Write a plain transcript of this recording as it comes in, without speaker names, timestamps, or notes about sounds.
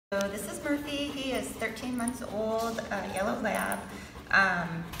So this is Murphy. He is 13 months old, a yellow lab.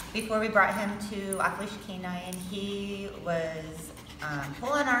 Before we brought him to Off-Leash Canine, he was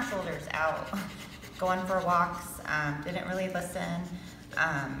pulling our shoulders out, going for walks, didn't really listen.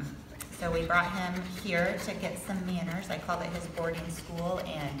 So we brought him here to get some manners. I called it his boarding school,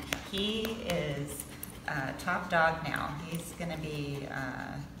 and he is top dog now. He's going to be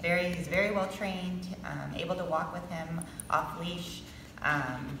he's very well trained, able to walk with him off leash,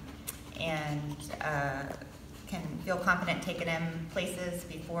 and can feel confident taking him places.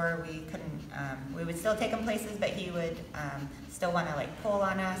 Before we couldn't, we would still take him places, but he would still want to like pull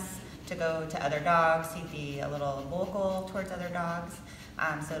on us to go to other dogs. He'd be a little vocal towards other dogs.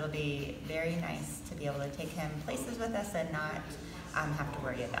 So it'll be very nice to be able to take him places with us and not have to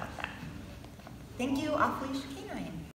worry about that. Thank you, Off-Leash Canine.